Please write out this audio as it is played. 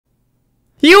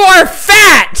You are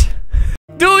fat!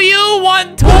 Do you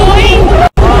want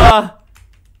toy?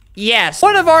 Yes.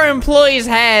 One of our employees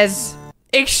has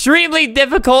extremely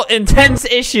difficult, intense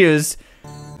issues.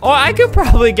 Oh, I could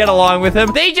probably get along with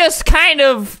him. They just kind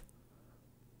of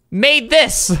made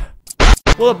this.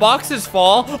 Will the boxes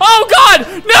fall? Oh God,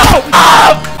 no!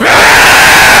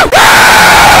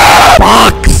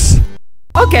 Box!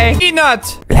 Okay,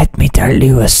 peanut. Let me tell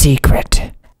you a secret.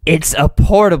 It's a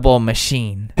portable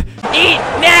machine. Eat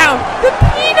now! The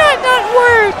peanut not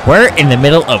work! We're in the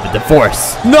middle of a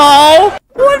divorce. No!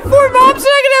 What for? Mom said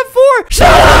I could have 4. Shut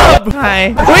up! Hi.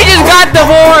 We just got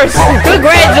divorced!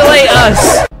 Congratulate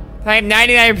us! I'm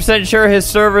 99% sure his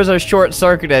servers are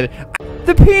short-circuited.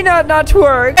 The peanut not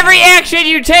work. Every action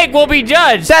you take will be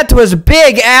judged. That was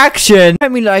big action. I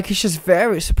mean, like, it's just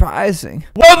very surprising.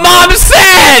 What Mom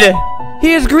said!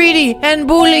 He is greedy and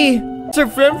bully. Sir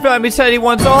Flim Family said he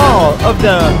wants all of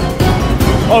the...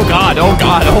 Oh God, oh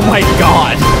God, oh my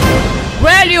God.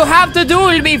 Well, you have to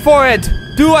duel me for it.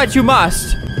 Do what you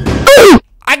must.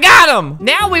 I got him.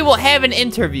 Now we will have an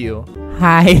interview.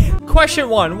 Hi. Question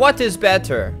 1, what is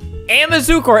better?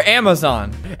 Amazook or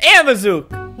Amazon? Amazook.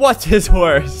 What is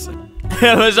worse?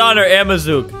 Amazon or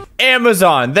Amazook?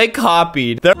 Amazon. They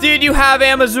copied. Did you have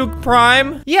Amazook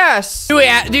Prime? Yes. Do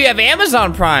you have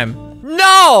Amazon Prime?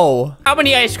 No! How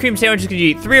many ice cream sandwiches can you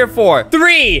eat? 3 or 4?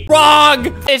 3! Wrong!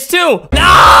 It's 2!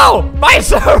 No! My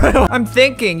server! I'm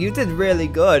thinking, you did really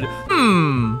good.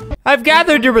 I've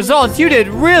gathered your results. You did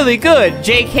really good.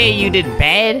 JK, you did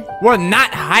bad? We're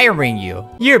not hiring you.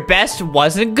 Your best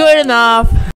wasn't good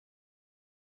enough.